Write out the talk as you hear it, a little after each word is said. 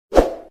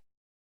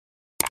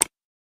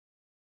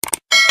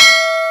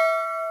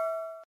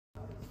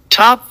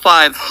Top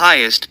 5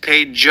 highest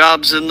paid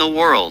jobs in the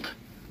world.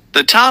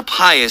 The top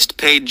highest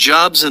paid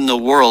jobs in the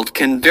world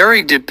can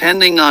vary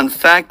depending on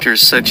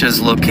factors such as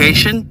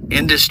location,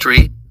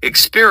 industry,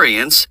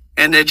 experience,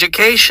 and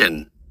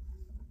education.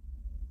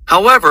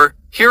 However,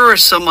 here are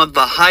some of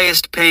the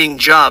highest paying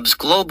jobs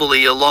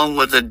globally along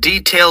with a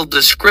detailed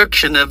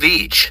description of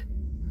each.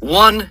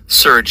 1.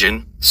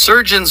 Surgeon.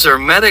 Surgeons are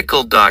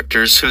medical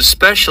doctors who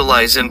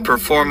specialize in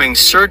performing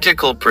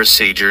surgical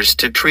procedures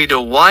to treat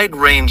a wide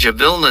range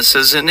of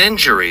illnesses and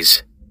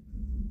injuries.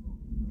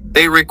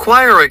 They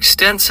require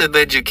extensive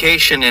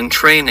education and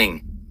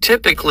training,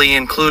 typically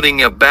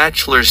including a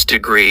bachelor's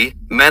degree,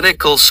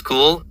 medical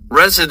school,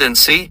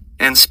 residency,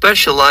 and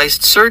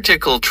specialized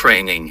surgical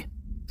training.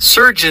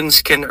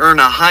 Surgeons can earn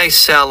a high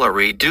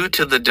salary due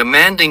to the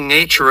demanding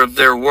nature of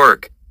their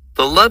work,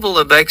 the level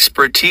of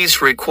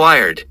expertise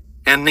required,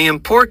 and the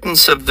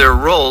importance of their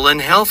role in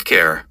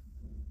healthcare.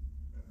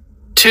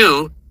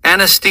 2.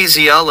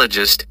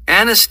 Anesthesiologist.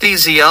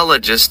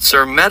 Anesthesiologists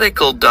are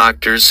medical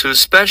doctors who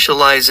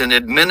specialize in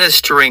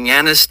administering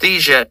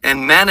anesthesia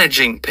and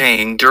managing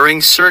pain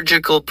during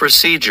surgical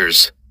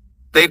procedures.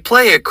 They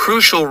play a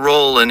crucial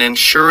role in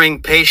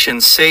ensuring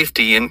patient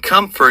safety and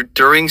comfort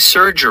during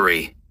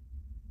surgery.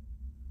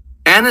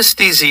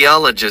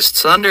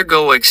 Anesthesiologists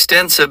undergo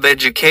extensive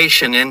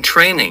education and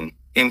training,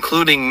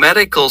 including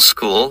medical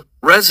school,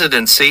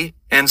 residency,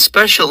 and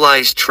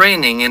specialized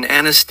training in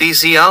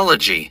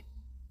anesthesiology.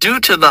 Due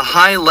to the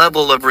high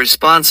level of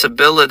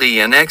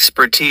responsibility and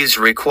expertise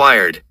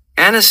required,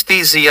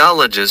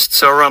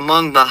 anesthesiologists are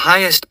among the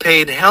highest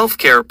paid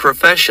healthcare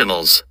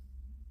professionals.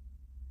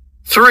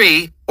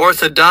 3.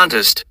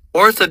 Orthodontist.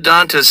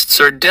 Orthodontists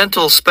are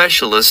dental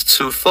specialists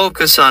who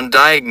focus on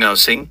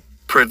diagnosing,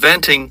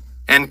 preventing,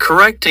 and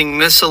correcting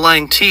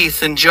misaligned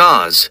teeth and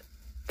jaws.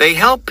 They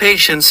help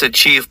patients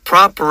achieve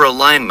proper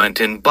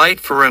alignment and bite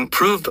for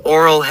improved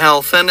oral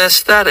health and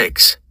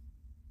aesthetics.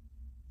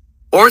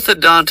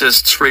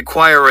 Orthodontists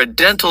require a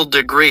dental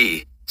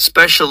degree,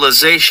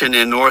 specialization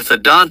in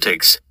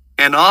orthodontics,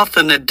 and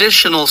often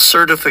additional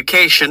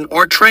certification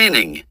or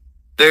training.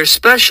 Their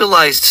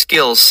specialized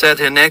skill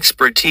set and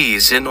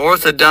expertise in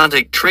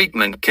orthodontic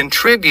treatment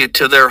contribute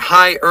to their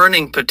high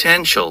earning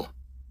potential.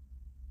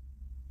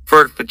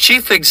 For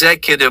Chief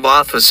Executive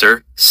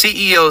Officer,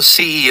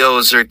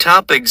 CEOs are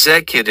top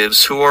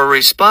executives who are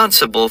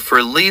responsible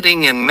for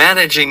leading and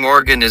managing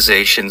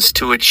organizations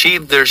to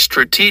achieve their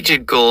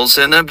strategic goals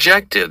and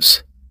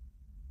objectives.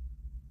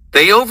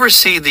 They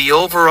oversee the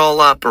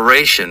overall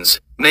operations,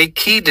 make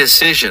key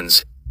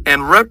decisions,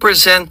 and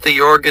represent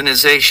the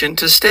organization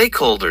to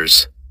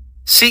stakeholders.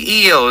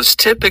 CEOs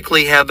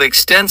typically have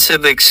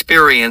extensive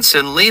experience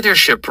in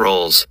leadership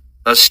roles,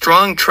 a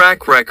strong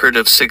track record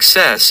of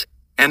success,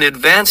 and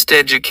advanced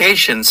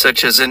education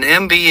such as an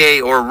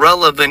MBA or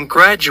relevant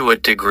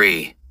graduate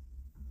degree.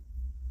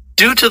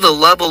 Due to the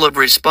level of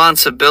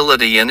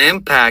responsibility and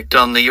impact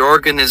on the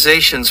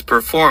organization's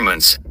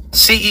performance,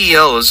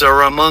 CEOs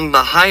are among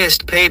the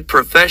highest paid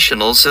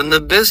professionals in the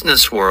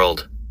business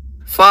world.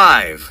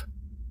 5.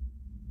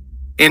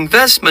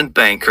 Investment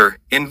banker.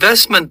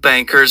 Investment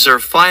bankers are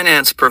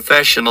finance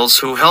professionals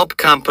who help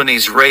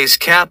companies raise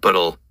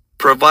capital,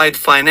 provide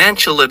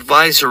financial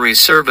advisory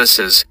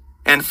services,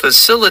 and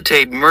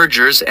facilitate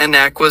mergers and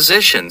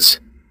acquisitions.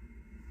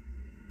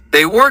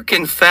 They work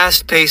in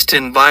fast-paced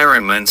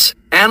environments,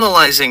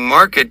 analyzing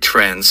market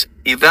trends,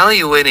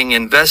 evaluating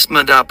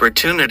investment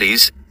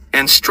opportunities,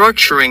 and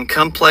structuring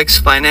complex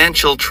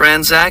financial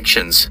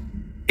transactions.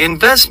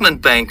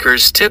 Investment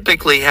bankers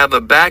typically have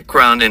a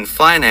background in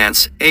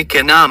finance,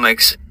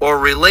 economics, or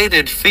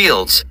related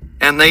fields,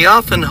 and they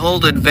often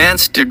hold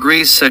advanced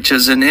degrees such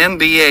as an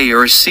MBA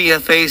or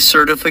CFA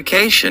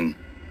certification.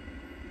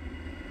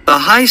 The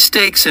high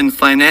stakes and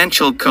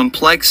financial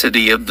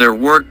complexity of their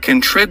work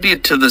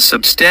contribute to the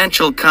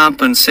substantial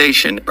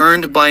compensation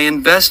earned by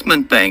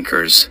investment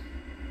bankers.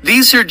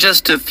 These are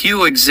just a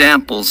few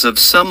examples of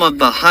some of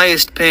the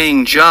highest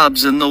paying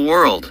jobs in the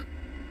world.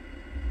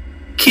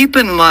 Keep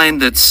in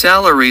mind that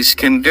salaries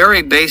can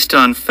vary based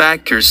on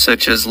factors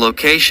such as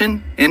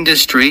location,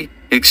 industry,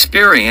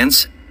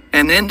 experience,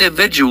 and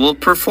individual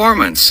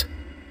performance.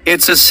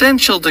 It's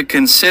essential to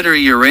consider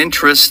your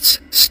interests,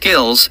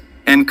 skills,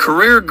 and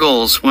career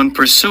goals when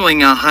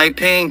pursuing a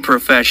high-paying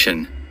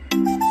profession.